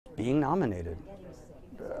being nominated.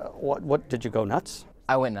 What did you go nuts?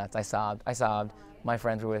 I went nuts. I sobbed. I sobbed. My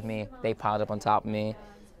friends were with me. They piled up on top of me,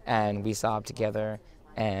 and we sobbed together.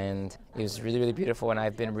 And it was really, really beautiful. And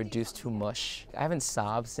I've been reduced to mush. I haven't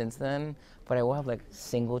sobbed since then, but I will have like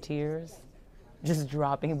single tears just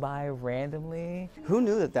dropping by randomly. Who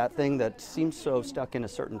knew that that thing that seems so stuck in a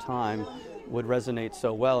certain time would resonate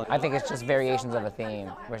so well? I think it's just variations of a theme,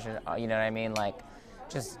 which is, you know what I mean? Like,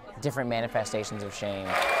 just different manifestations of shame.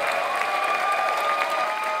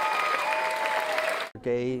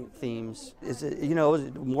 Gay themes, is it, you know, is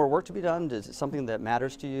it more work to be done? Is it something that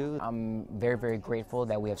matters to you? I'm very, very grateful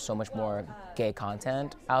that we have so much more gay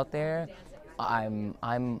content out there. I'm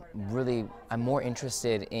more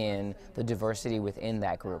interested in the diversity within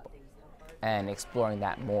that group and exploring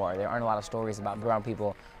that more. There aren't a lot of stories about brown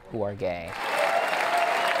people who are gay.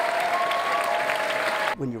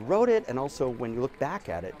 When you wrote it and also when you look back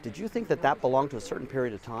at it, did you think that that belonged to a certain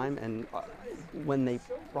period of time? And when they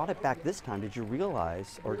brought it back this time, did you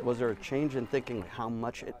realize, or was there a change in thinking how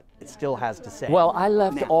much it still has to say? Well, I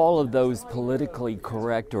left all of those politically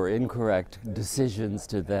correct or incorrect decisions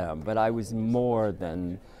to them, but I was more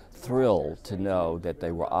than thrilled to know that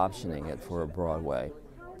they were optioning it for a Broadway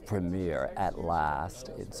premiere at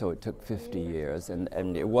last. So it took 50 years, and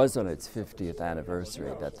it was on its 50th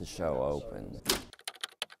anniversary that the show opened.